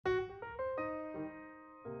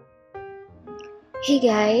Hey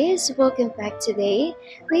guys, welcome back. Today.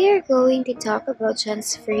 We are going to talk about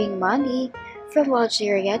transferring money from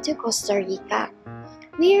Algeria to Costa Rica.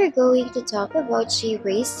 We are going to talk about 3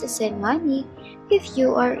 ways to send money if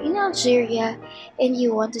you are in Algeria and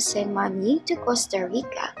you want to send money to Costa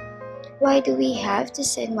Rica. Why do we have to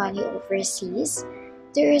send money overseas?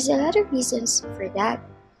 There is a lot of reasons for that.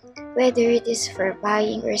 Whether it is for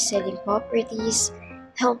buying or selling properties,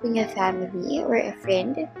 helping a family or a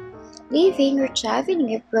friend, living or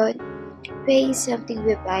traveling abroad, paying something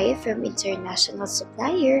we buy from international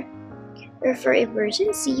supplier, or for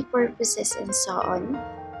emergency purposes and so on,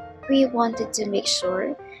 we wanted to make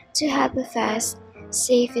sure to have a fast,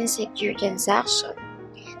 safe and secure transaction.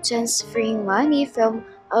 Transferring money from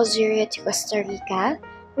Algeria to Costa Rica,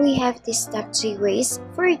 we have these top 3 ways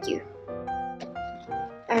for you.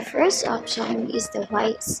 Our first option is the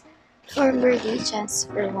WISE. Formerly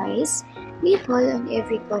TransferWise, people on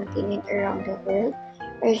every continent around the world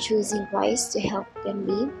are choosing WISE to help them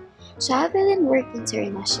live, travel, and work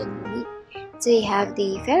internationally. They have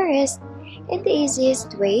the fairest and the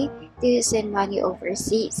easiest way to send money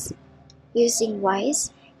overseas. Using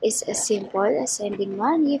WISE is as simple as sending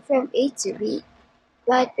money from A to B,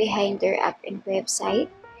 but behind their app and website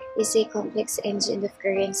is a complex engine of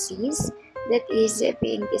currencies that is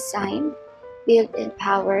being designed, built, and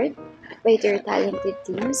powered by their talented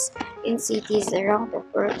teams in cities around the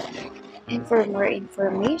world. And for more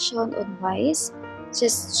information on WISE,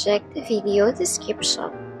 just check the video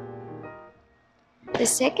description. The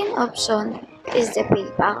second option is the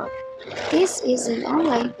PayPal. This is an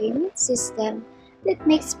online payment system that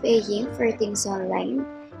makes paying for things online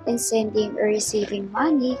and sending or receiving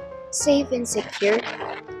money safe and secure.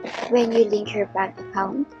 When you link your bank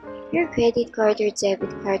account, your credit card or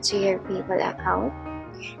debit card to your PayPal account,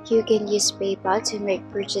 you can use PayPal to make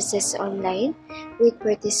purchases online with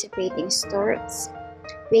participating stores.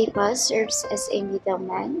 PayPal serves as a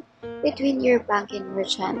middleman between your bank and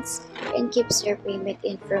merchants and keeps your payment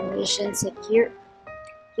information secure.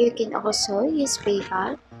 You can also use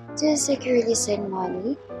PayPal to securely send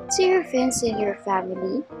money to your friends and your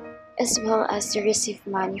family, as well as to receive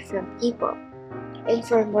money from people. And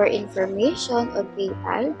for more information on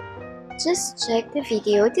PayPal, just check the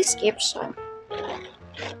video description.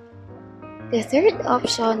 The third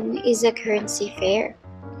option is a currency fair.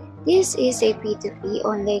 This is a P2P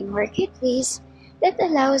online marketplace that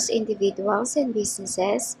allows individuals and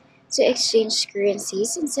businesses to exchange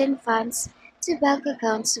currencies and send funds to bank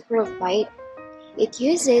accounts worldwide. It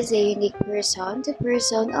uses a unique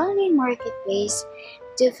person-to-person online marketplace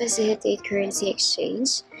to facilitate currency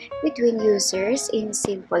exchange between users in a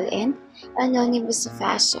simple and anonymous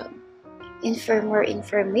fashion. And for more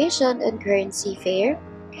information on currency fair,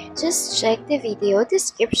 just check the video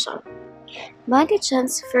description. Money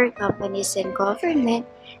transfer companies and government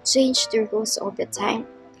change the rules all the time.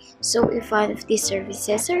 So if one of these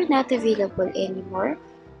services are not available anymore,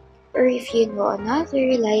 or if you know another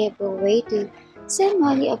reliable way to send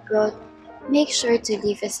money abroad, make sure to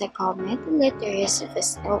leave us a comment and let the rest of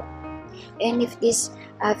us know. And if this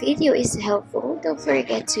video is helpful, don't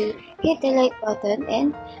forget to hit the like button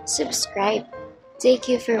and subscribe. Thank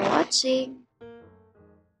you for watching.